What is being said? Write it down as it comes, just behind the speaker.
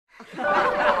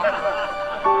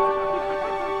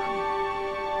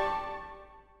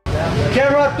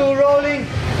Part 2 rolling.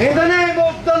 In the name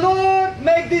of the Lord,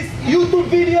 make this YouTube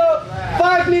video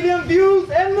 5 million views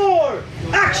and more.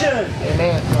 Action!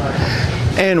 Amen.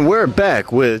 And we're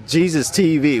back with Jesus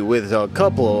TV with a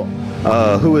couple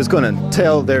who is going to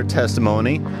tell their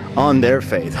testimony on their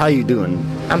faith. How you doing?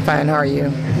 I'm fine. How are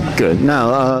you? Good.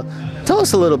 Now, tell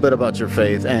us a little bit about your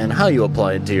faith and how you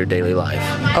apply it to your daily life.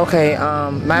 Okay.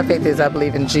 My faith is I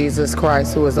believe in Jesus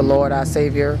Christ, who is the Lord, our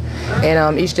Savior.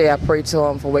 And each day I pray to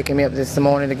Him for waking me up this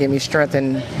morning to give me strength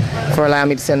and for allowing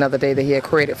me to see another day that He had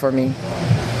created for me.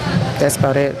 That's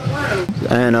about it.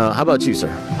 And how about you, sir?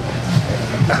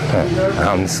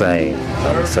 I'm the same.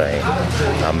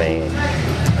 I mean,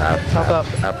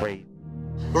 I pray.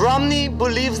 Romney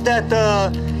believes that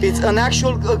it's an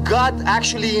actual God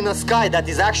actually in the sky, that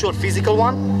is actual physical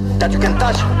one that you can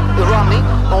touch. Romney.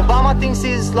 Obama thinks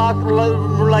he's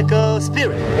like a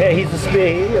spirit. Yeah, he's a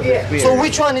spirit. He is a spirit. So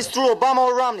which one is true, Obama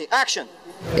or Romney? Action.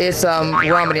 It's Romney,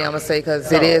 I'm gonna say,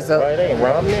 because it is It ain't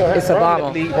Romney. It's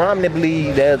Obama. Romney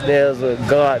believes there's a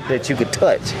God that you could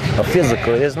touch, a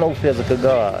physical. There's no physical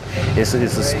God. It's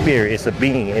a spirit. It's a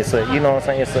being. It's a, you know what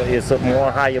I'm saying. It's a more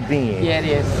higher being. Yeah, it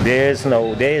is. There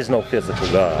is no physical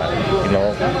God. You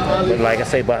know, but like I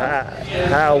say, but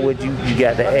how would you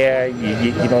got the air?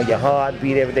 You know your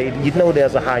heartbeat every day. You know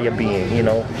there's a higher being. You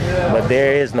know, but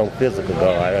there is no physical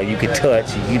God. You could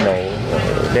touch. You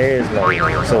know, there is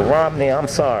no. So Romney, I'm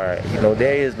sorry, you know,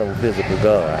 there is no physical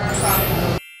God.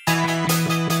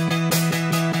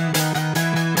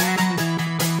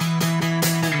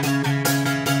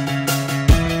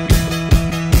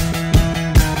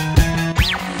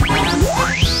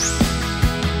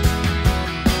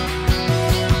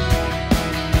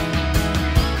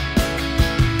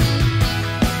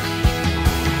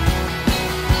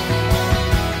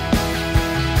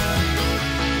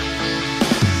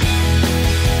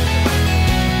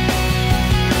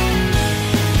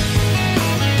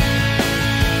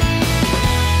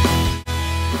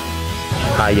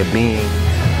 Higher being,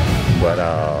 but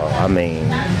I mean,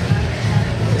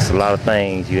 it's a lot of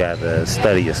things you have to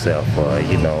study yourself for,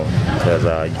 you know, because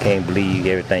you can't believe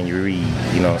everything you read,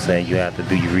 you know what I'm saying. You have to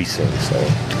do your research. So